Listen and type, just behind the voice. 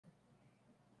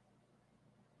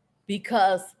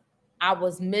because I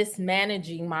was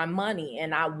mismanaging my money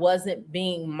and I wasn't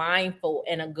being mindful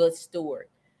and a good steward.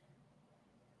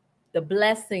 The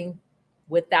blessing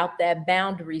without that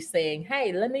boundary saying,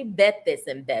 hey, let me vet this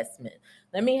investment.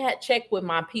 Let me check with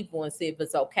my people and see if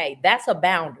it's okay. That's a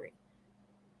boundary.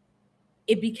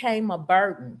 It became a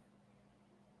burden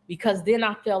because then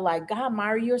I felt like, God,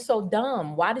 Myrrie, you're so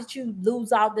dumb. Why did you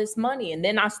lose all this money? And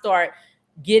then I start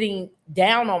getting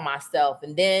down on myself.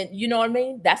 And then, you know what I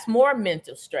mean? That's more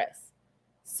mental stress.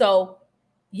 So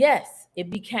yes, it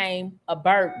became a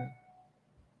burden.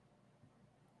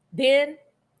 Then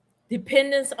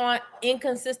dependence on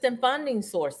inconsistent funding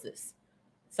sources.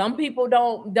 Some people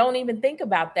don't even think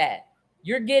about that.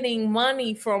 You're getting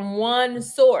money from one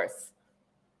source.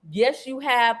 Yes, you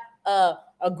have a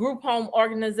group home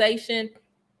organization,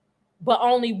 but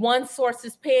only one source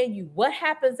is paying you. What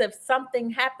happens if something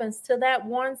happens to that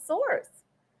one source?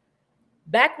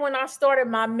 Back when I started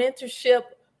my mentorship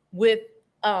with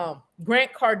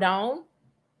Grant Cardone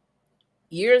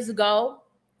years ago,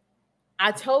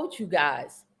 I told you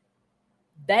guys,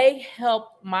 they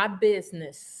helped my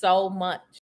business so much.